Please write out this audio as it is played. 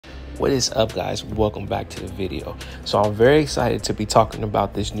What is up, guys? Welcome back to the video. So I'm very excited to be talking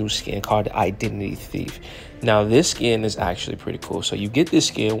about this new skin called Identity Thief. Now this skin is actually pretty cool. So you get this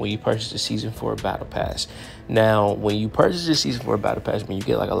skin when you purchase the Season 4 Battle Pass. Now when you purchase the Season 4 Battle Pass, I mean, you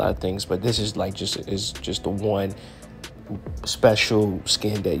get like a lot of things, but this is like just the one special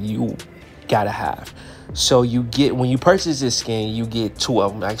skin that you gotta have. So you get, when you purchase this skin, you get two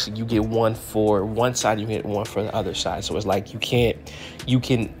of them. Actually, you get one for one side, you get one for the other side. So it's like you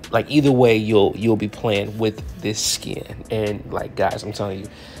can like either way you'll be playing with this skin. And like, guys, I'm telling you,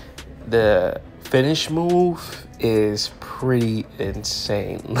 the finish move is pretty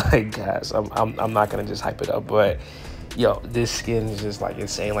insane. Like, guys, I'm not gonna just hype it up, but yo, this skin is just like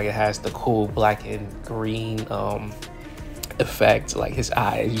insane. Like, it has the cool black and green effect, like his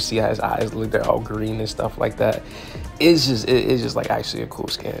eyes, you see how his eyes look, they're all green and stuff like that. It's just like actually a cool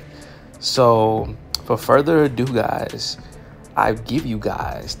skin. So for further ado, guys, I give you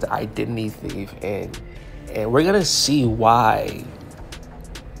guys the Identity Thief, and we're gonna see why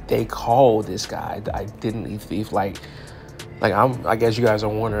they call this guy the Identity Thief. Like I guess you guys are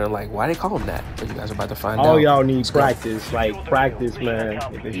wondering, like, why they call him that, but you guys are about to find out. All y'all need practice, like practice, man.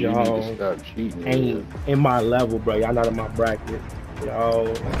 Because y'all ain't in my level, bro. Y'all not in my bracket. Y'all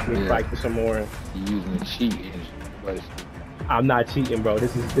need practice some more. You using cheating, but I'm not cheating, bro.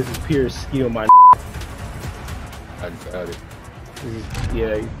 This is pure skill, my. I got it.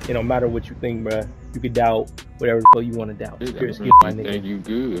 Yeah, it don't matter what you think, bro. You can doubt whatever you want to doubt. Pure skill, my nigga. Think you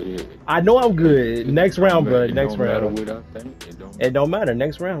good? I know I'm good. Next round, bro. Next round. It don't matter.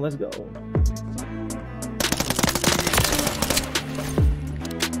 Next round. Let's go.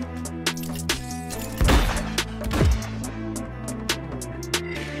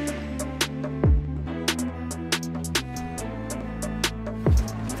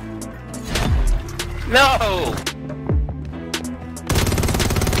 No!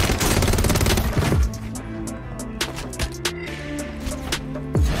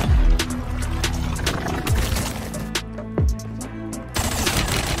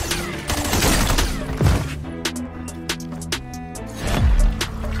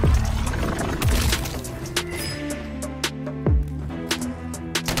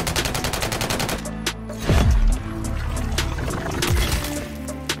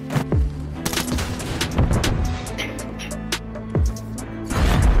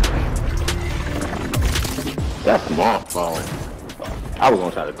 That's my fault. I was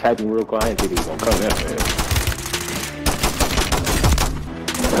gonna try to tap him real quick. I didn't think he was gonna come that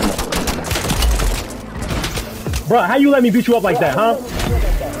fast. Bro, how you let me beat you up like that, huh?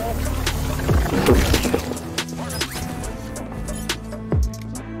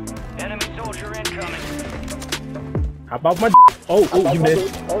 Enemy soldier incoming. How about my? Oh, you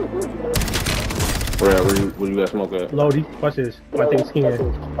missed. Where you got smoke at? Lodi, watch this. My thing's skin.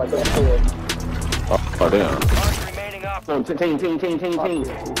 Oh damn. Mark remaining up. Team.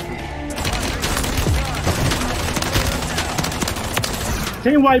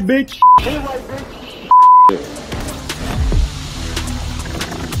 Team white, bitch.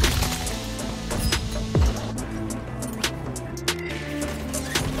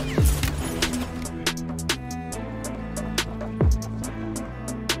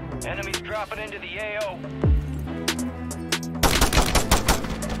 Enemies dropping into the AO.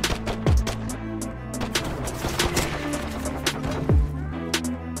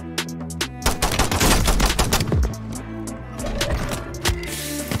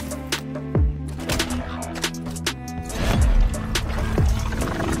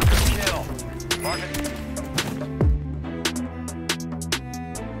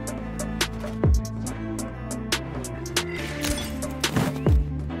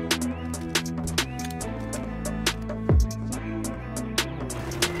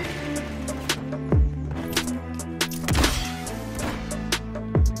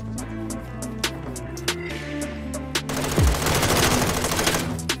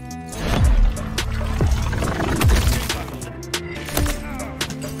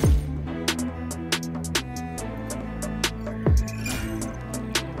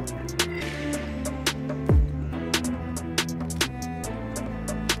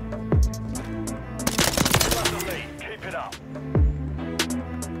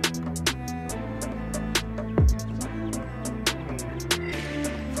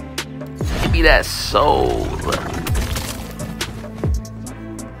 Give me that soul.